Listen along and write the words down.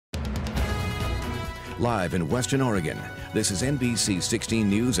Live in Western Oregon, this is NBC 16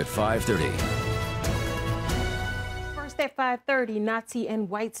 News at 5:30. First at 5:30, Nazi and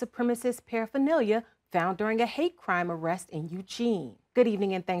white supremacist paraphernalia found during a hate crime arrest in Eugene. Good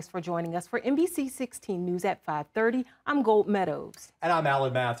evening and thanks for joining us for NBC 16 News at 5:30. I'm Gold Meadows. And I'm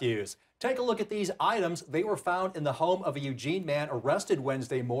Alan Matthews. Take a look at these items. They were found in the home of a Eugene man arrested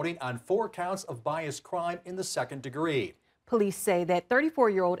Wednesday morning on 4 counts of biased crime in the 2nd degree. Police say that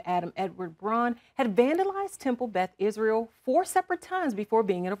 34-year-old Adam Edward Braun had vandalized Temple Beth Israel 4 separate times before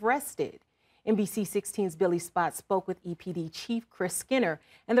being arrested. NBC 16's Billy Spotz spoke with EPD Chief Chris Skinner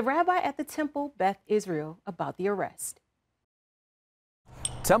and the rabbi at the Temple Beth Israel about the arrest.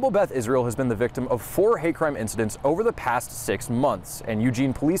 Temple Beth Israel has been the victim of 4 hate crime incidents over the past 6 months, and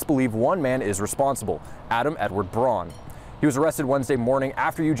Eugene Police believe one man is responsible, Adam Edward Braun. He was arrested Wednesday morning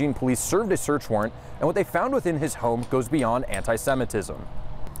after Eugene Police served a search warrant, and what they found within his home goes beyond anti-Semitism.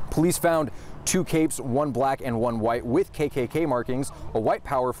 Police found 2 capes, 1 black and 1 white with KKK markings, a white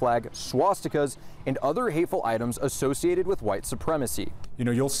power flag, swastikas, and other hateful items associated with white supremacy. You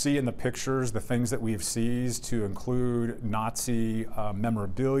know, you'll see in the pictures the things that we've seized to include Nazi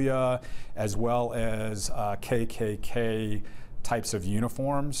memorabilia as well as KKK types of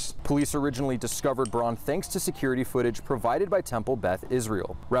uniforms. Police originally discovered Braun thanks to security footage provided by Temple Beth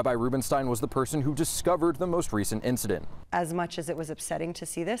Israel. Rabbi Rubenstein was the person who discovered the most recent incident. As much as it was upsetting to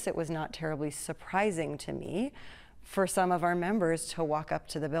see this, it was not terribly surprising to me. For some of our members to walk up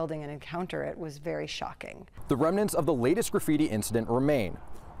to the building and encounter it was very shocking. The remnants of the latest graffiti incident remain.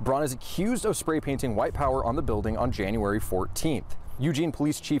 Braun is accused of spray painting white power on the building on January 14th. Eugene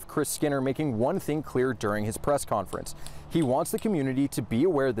Police Chief Chris Skinner making one thing clear during his press conference. He wants the community to be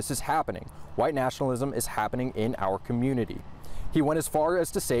aware this is happening. White nationalism is happening in our community. He went as far as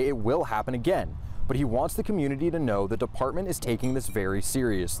to say it will happen again, but he wants the community to know the department is taking this very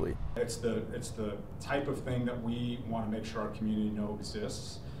seriously. It's the type of thing that we want to make sure our community know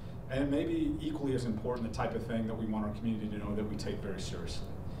exists, and maybe equally as important, the type of thing that we want our community to know that we take very seriously.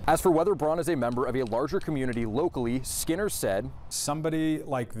 As for whether Braun is a member of a larger community locally, Skinner said, somebody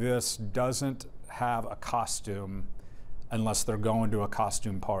like this doesn't have a costume unless they're going to a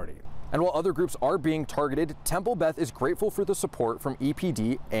costume party. And while other groups are being targeted, Temple Beth is grateful for the support from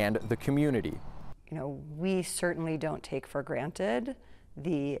EPD and the community. You know, we certainly don't take for granted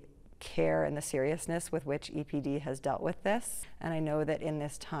the care and the seriousness with which EPD has dealt with this. And I know that in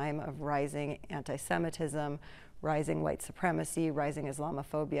this time of rising anti-Semitism, rising white supremacy, rising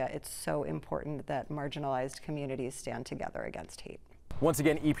Islamophobia, it's so important that marginalized communities stand together against hate. Once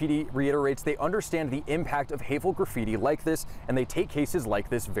again, EPD reiterates they understand the impact of hateful graffiti like this, and they take cases like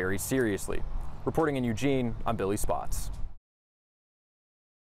this very seriously. Reporting in Eugene, I'm Billy Spotz.